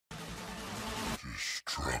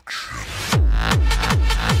destruction.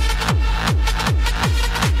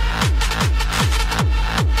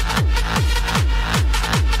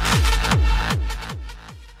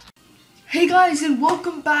 Hey guys, and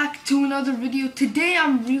welcome back to another video. Today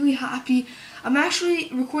I'm really happy. I'm actually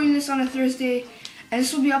recording this on a Thursday and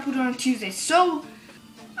this will be uploaded on Tuesday. So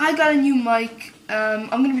I got a new mic. I'm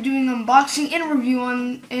going to be doing an unboxing and review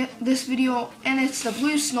on this video, and it's the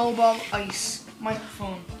blue Snowball iCE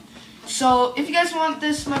microphone. So if you guys want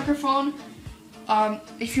this microphone,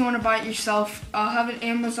 if you want to buy it yourself, I'll have an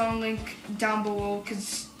Amazon link down below,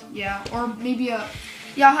 or maybe I'll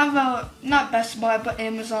have a, not Best Buy, but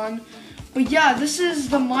Amazon. But yeah, this is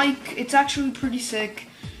the mic. It's actually pretty sick.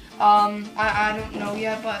 I don't know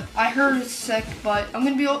yet, but I heard it's sick. But I'm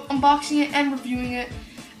gonna be unboxing it and reviewing it,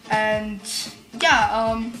 and yeah,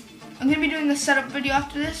 I'm gonna be doing a setup video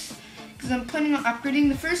after this because I'm planning on upgrading.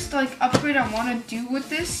 The first upgrade I want to do with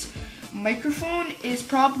this microphone is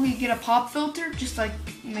probably get a pop filter, just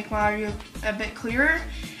make my audio a bit clearer,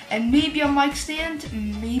 and maybe a mic stand,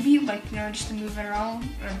 maybe just to move it around,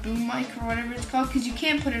 or a boom mic or whatever it's called, because you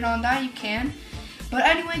can't put it on that, you can. But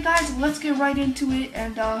anyway guys, let's get right into it,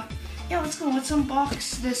 and yeah, let's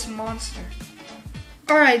unbox this monster.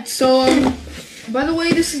 Alright, so by the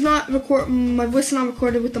way, this is not my voice is not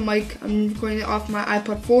recorded with the mic. I'm recording it off my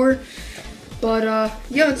iPod 4. But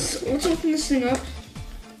yeah, let's open this thing up.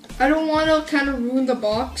 I don't want to kind of ruin the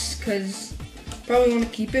box, because I probably want to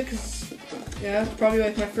keep it, because yeah, it's probably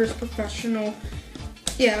my first professional.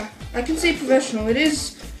 Yeah, I can say professional. It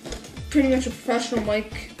is pretty much a professional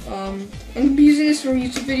mic. I'm gonna be using this for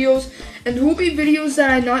YouTube videos, and there will be videos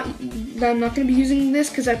that I'm not gonna be using this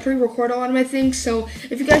because I pre-record a lot of my things. So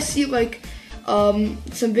if you guys see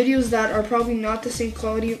some videos that are probably not the same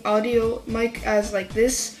quality of audio mic as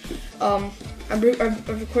this, I've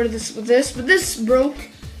recorded this with this, but this broke,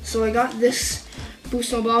 so I got this blue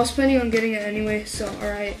Snowball. I was planning on getting it anyway. So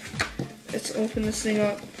alright, let's open this thing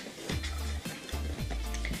up.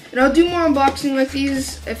 And I'll do more unboxing like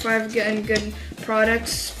these if I've gotten good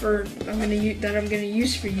products that I'm gonna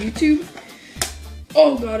use for YouTube.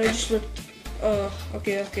 Oh god, I just ripped.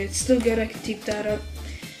 Okay, it's still good. I can tape that up.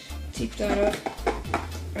 I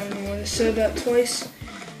don't know why I said that twice.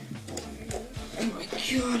 Oh my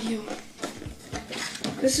god, yo.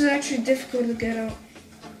 This is actually difficult to get out.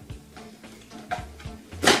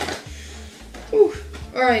 Whew.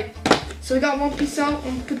 Alright, so we got one piece out.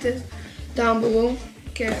 I'm gonna put this down below.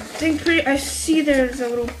 Okay, I see there's a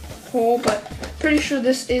little hole, but pretty sure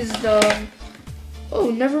this is the, oh,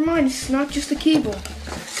 never mind, it's not just a cable.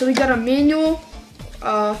 So we got a manual,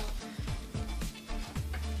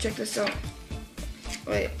 check this out.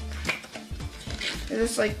 Wait,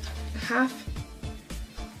 is this half?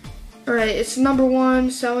 Alright, it's number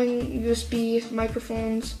 1, selling USB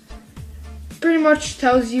microphones. Pretty much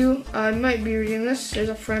tells you, I might be reading this, there's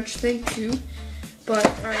a French thing too. But,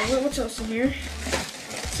 alright, what's else in here?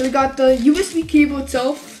 So we got the USB cable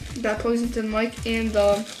itself that plugs into the mic, and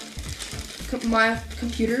my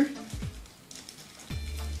computer.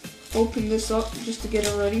 Open this up just to get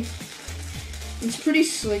it ready. It's pretty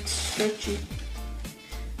stretchy,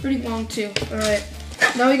 pretty long too. Alright,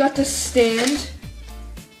 now we got the stand.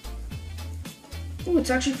 Oh, it's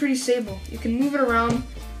actually pretty stable. You can move it around.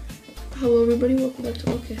 Hello everybody, welcome back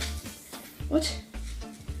to, okay. What's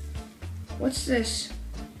this?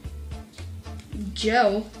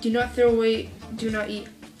 Gel. Do not throw away, do not eat.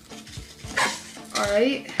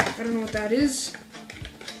 Alright, I don't know what that is.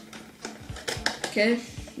 Okay,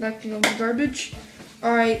 that can go in the garbage.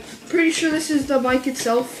 Alright, pretty sure this is the mic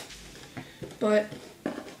itself. But,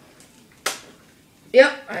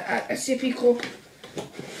 yep, I see a pretty cool.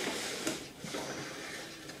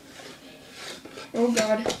 Oh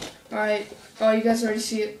god. Alright, oh, you guys already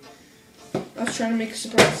see it. I was trying to make a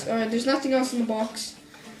surprise. Alright, there's nothing else in the box.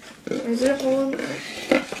 Is it a hole?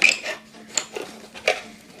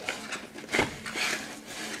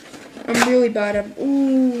 I'm really bad at.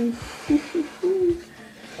 Ooh.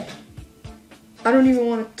 I don't even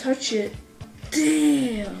want to touch it.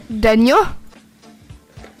 Damn. Daniel?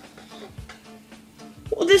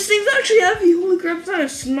 Oh, this thing's actually heavy. Holy crap, it's not a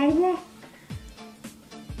Snowball.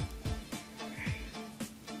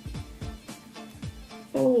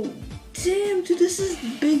 Oh. Damn, dude, this is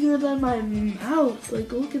bigger than my mouth.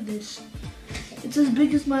 Look at this. It's as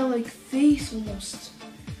big as my, face almost.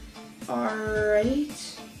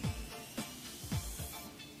 Alright.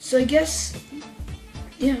 So I guess,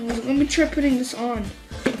 yeah, let me try putting this on.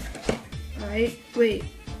 Alright, wait.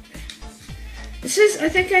 This is, I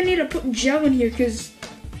think I need to put gel in here, because,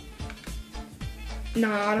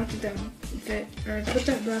 nah, I don't think that would fit. Alright, put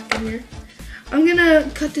that back in here. I'm gonna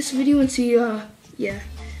cut this video into yeah,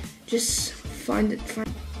 just find it.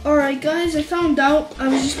 Alright guys, I found out I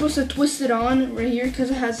was just supposed to twist it on right here because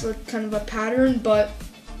it has like kind of a pattern, but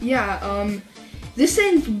yeah, this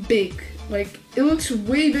thing's big. Like, it looks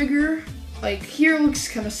way bigger. Like, here it looks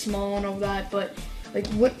kind of small and all that, but like,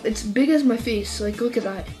 it's big as my face. Like, look at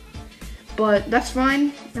that. But that's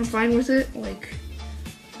fine. I'm fine with it. Like,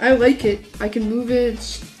 I like it. I can move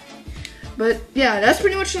it. But yeah, that's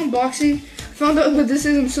pretty much the unboxing. Found out what this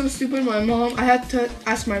is. I'm so stupid. I had to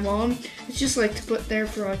ask my mom. It's just like to put there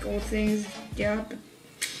for like old things. Yeah, but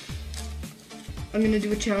I'm gonna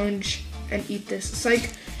do a challenge and eat this. It's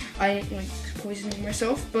like I ain't like poisoning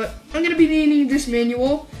myself, but I'm gonna be needing this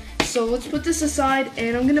manual. So let's put this aside,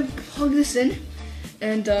 and I'm gonna plug this in.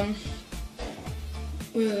 And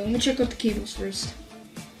let me check out the cables first.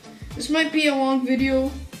 This might be a long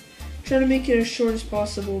video. Try to make it as short as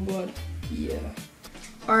possible, but yeah.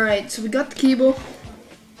 Alright, so we got the cable.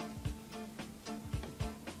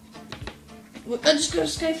 I just got a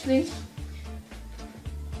Skype thing.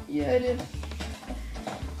 Yeah, I did.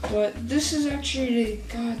 But this is actually,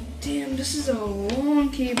 god damn, this is a long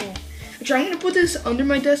cable. Actually, I'm gonna put this under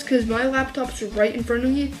my desk because my laptop's right in front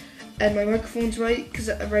of me, and my microphone's right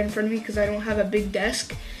in front of me because I don't have a big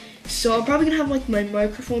desk. So I'm probably gonna have like my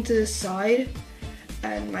microphone to the side,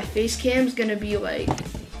 and my face cam's gonna be like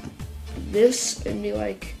this and be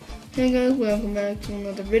like, hey guys, welcome back to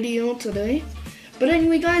another video today. But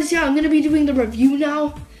anyway guys, yeah, I'm gonna be doing the review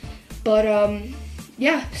now. But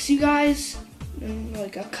yeah, see you guys in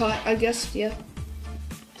like a cut, I guess. Yeah.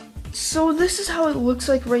 So this is how it looks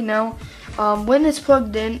like right now. When it's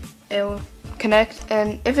plugged in, it'll connect,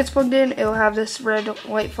 and if it's plugged in, it'll have this red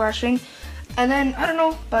light flashing. And then I don't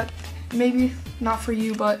know, but maybe not for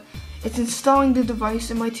you, but it's installing the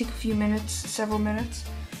device. It might take a few minutes, several minutes.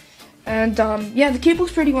 And yeah, the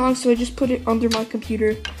cable's pretty long, so I just put it under my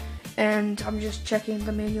computer, and I'm just checking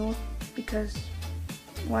the manual because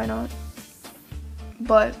why not?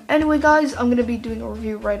 But anyway guys, I'm gonna be doing a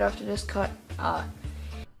review right after this cut.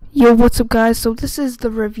 Yo, what's up guys? So this is the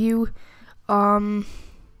review.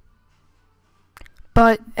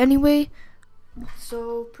 But anyway,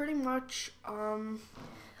 so pretty much I'm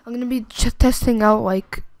gonna be testing out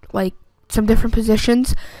like some different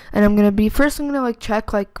positions, and I'm gonna like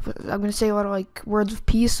check, like I'm gonna say a lot of like words of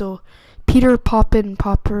peace. So Peter, Poppin',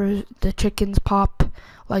 Popper, the chickens pop,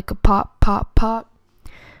 like a pop, pop, pop,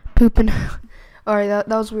 pooping. Alright, that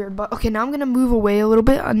was weird, but okay, now I'm gonna move away a little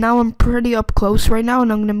bit. Now I'm pretty up close right now,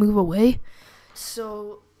 and I'm gonna move away.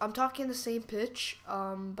 So I'm talking the same pitch,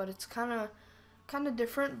 but it's kind of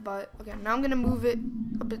different. But okay, now I'm gonna move it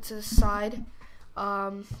a bit to the side,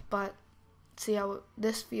 but see how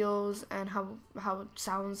this feels and how it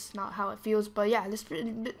sounds, not how it feels. But yeah, this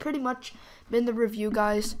pretty much been the review,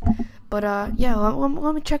 guys. But yeah,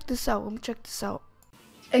 let me check this out.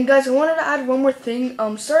 And guys, I wanted to add one more thing.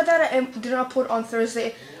 Sorry that I didn't upload on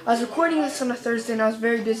Thursday. I was recording this on a Thursday and I was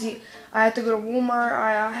very busy. I had to go to Walmart.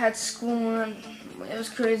 I had school and it was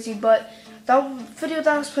crazy. But that video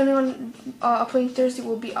that I was planning on uploading Thursday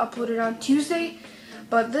will be uploaded on Tuesday.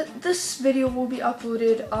 But this video will be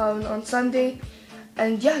uploaded on Sunday.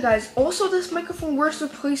 And yeah, guys, also this microphone works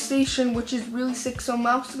with PlayStation, which is really sick. So I'm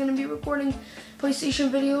also going to be recording PlayStation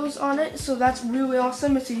videos on it. So that's really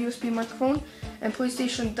awesome. It's a USB microphone. And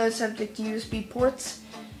PlayStation does have the USB ports.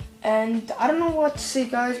 And I don't know what to say,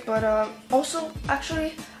 guys, but also,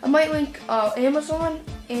 actually, I might link Amazon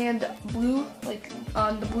and Blue, like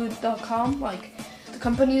on the blue.com, like the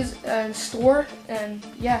company's store. And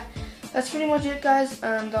yeah, that's pretty much it, guys.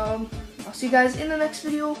 And I'll see you guys in the next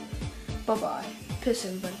video. Bye-bye. Peace,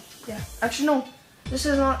 everybody. Yeah, actually, no, this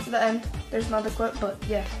is not the end. There's another clip, but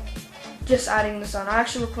yeah, just adding this on. I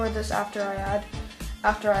actually recorded this after I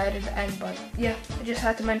added the end, but yeah, I just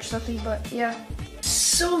had to mention something. But yeah,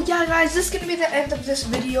 so yeah guys, this is gonna be the end of this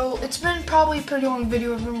video. It's been probably a pretty long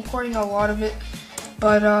video. I've been recording a lot of it,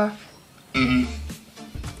 but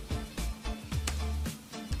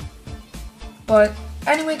but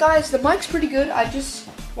anyway guys, the mic's pretty good. I just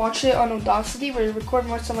watched it on Audacity where you record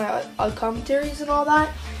most of my commentaries and all that.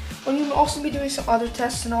 I'm gonna also be doing some other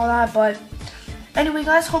tests and all that, but anyway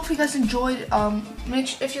guys, hopefully you guys enjoyed.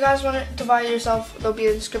 If you guys want to buy it yourself, there'll be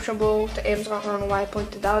a description below to Amazon. I don't know why I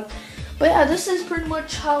pointed out. But yeah, this is pretty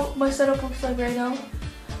much how my setup looks like right now.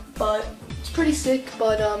 But it's pretty sick.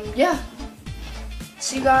 But yeah.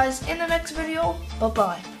 See you guys in the next video. Bye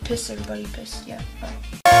bye. Peace everybody. Peace. Yeah.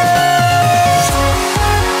 Bye.